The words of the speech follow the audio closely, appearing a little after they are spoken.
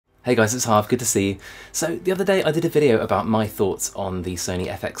Hey guys, it's Harv, good to see you. So the other day I did a video about my thoughts on the Sony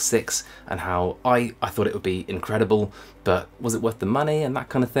FX6 and how I thought it would be incredible, but was it worth the money and that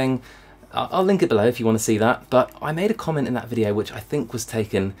kind of thing. I'll link it below if you want to see that, but I made a comment in that video which I think was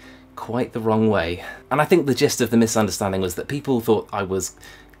taken quite the wrong way. And I think the gist of the misunderstanding was that people thought I was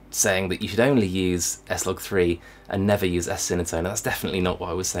saying that you should only use S-LOG3 and never use S-Cinetone. That's definitely not what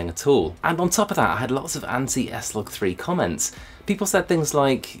I was saying at all. And on top of that, I had lots of anti-S-LOG3 comments. People said things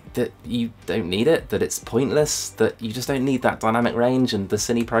like that you don't need it, that it's pointless, that you just don't need that dynamic range and the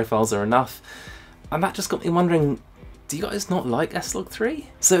Cine profiles are enough. And that just got me wondering, do you guys not like S-LOG3?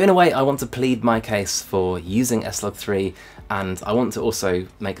 So in a way, I want to plead my case for using S-LOG3, and I want to also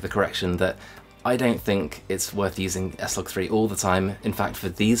make the correction that I don't think it's worth using S-LOG3 all the time. In fact, for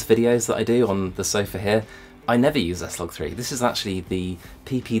these videos that I do on the sofa here, I never use S-LOG3. This is actually the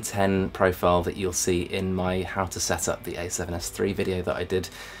PP10 profile that you'll see in my how to set up the A7S III video that I did,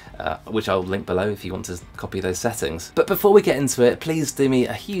 which I'll link below if you want to copy those settings. But before we get into it, please do me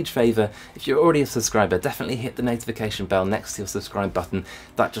a huge favour. If you're already a subscriber, definitely hit the notification bell next to your subscribe button.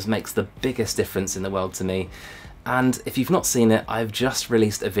 That just makes the biggest difference in the world to me. And if you've not seen it, I've just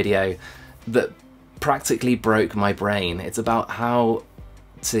released a video that practically broke my brain. It's about how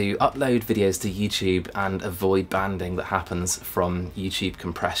to upload videos to YouTube and avoid banding that happens from YouTube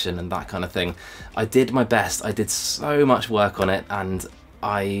compression and that kind of thing. I did my best. I did so much work on it, and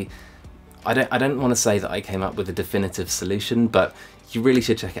I don't want to say that I came up with a definitive solution, but you really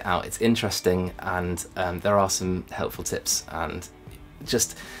should check it out. It's interesting, and there are some helpful tips. And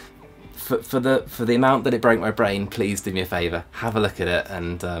just for the amount that it broke my brain, please do me a favour, have a look at it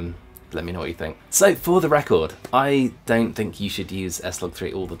and let me know what you think. So for the record, I don't think you should use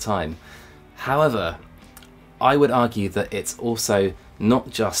S-LOG3 all the time. However, I would argue that it's also not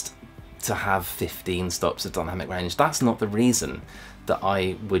just to have 15 stops of dynamic range. That's not the reason that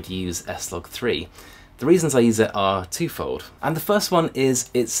I would use S-LOG3. The reasons I use it are twofold. And the first one is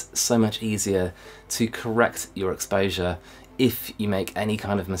it's so much easier to correct your exposure if you make any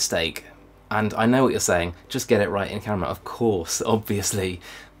kind of mistake. And I know what you're saying, just get it right in camera. Of course, obviously.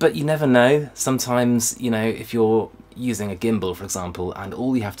 But you never know. Sometimes, you know, if you're using a gimbal, for example, and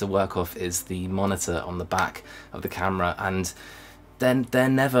all you have to work off is the monitor on the back of the camera, and then they're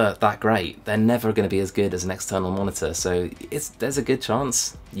never that great. They're never going to be as good as an external monitor. So there's a good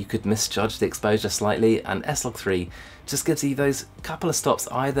chance you could misjudge the exposure slightly, and S-LOG3 just gives you those couple of stops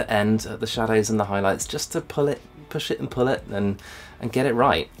either end at the shadows and the highlights just to push it and pull it and get it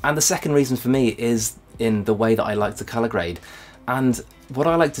right. And the second reason for me is in the way that I like to color grade. And what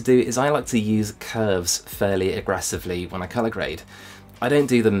I like to do is I like to use curves fairly aggressively when I color grade. I don't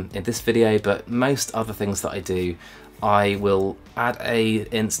do them in this video, but most other things that I do, I will add a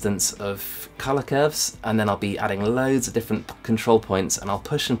instance of color curves, and then I'll be adding loads of different control points, and I'll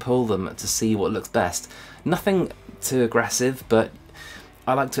push and pull them to see what looks best. Nothing too aggressive, but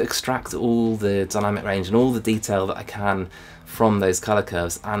I like to extract all the dynamic range and all the detail that I can from those color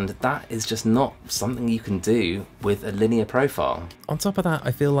curves, and that is just not something you can do with a linear profile. On top of that,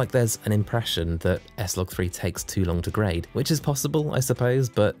 I feel like there's an impression that S-LOG3 takes too long to grade, which is possible, I suppose,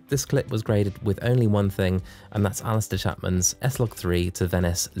 but this clip was graded with only one thing, and that's Alistair Chapman's S-LOG3 to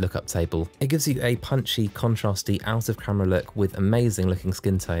Venice lookup table. It gives you a punchy, contrasty, out-of-camera look with amazing looking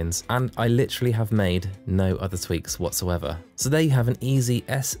skin tones, and I literally have made no other tweaks whatsoever. So there you have an easy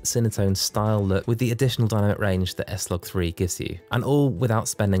S-Cinetone style look with the additional dynamic range that S-LOG3 gives you, and all without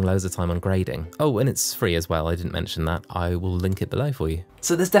spending loads of time on grading. Oh, and it's free as well, I didn't mention that. I will link it below for you.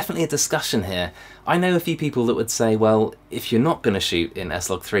 So there's definitely a discussion here. I know a few people that would say, well, if you're not going to shoot in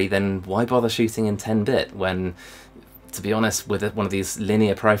S-LOG3, then why bother shooting in 10-bit when, to be honest, with one of these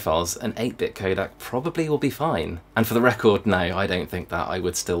linear profiles, an 8-bit codec probably will be fine. And for the record, no, I don't think that. I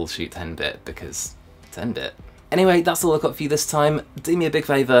would still shoot 10-bit because 10-bit. Anyway, that's all I've got for you this time. Do me a big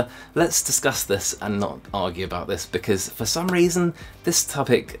favour, let's discuss this and not argue about this, because for some reason this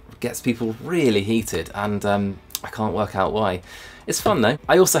topic gets people really heated, and I can't work out why. It's fun though.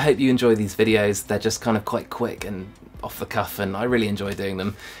 I also hope you enjoy these videos. They're just kind of quite quick and off the cuff, and I really enjoy doing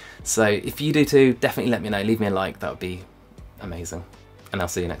them. So if you do too, definitely let me know, leave me a like, that would be amazing. And I'll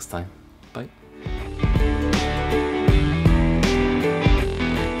see you next time.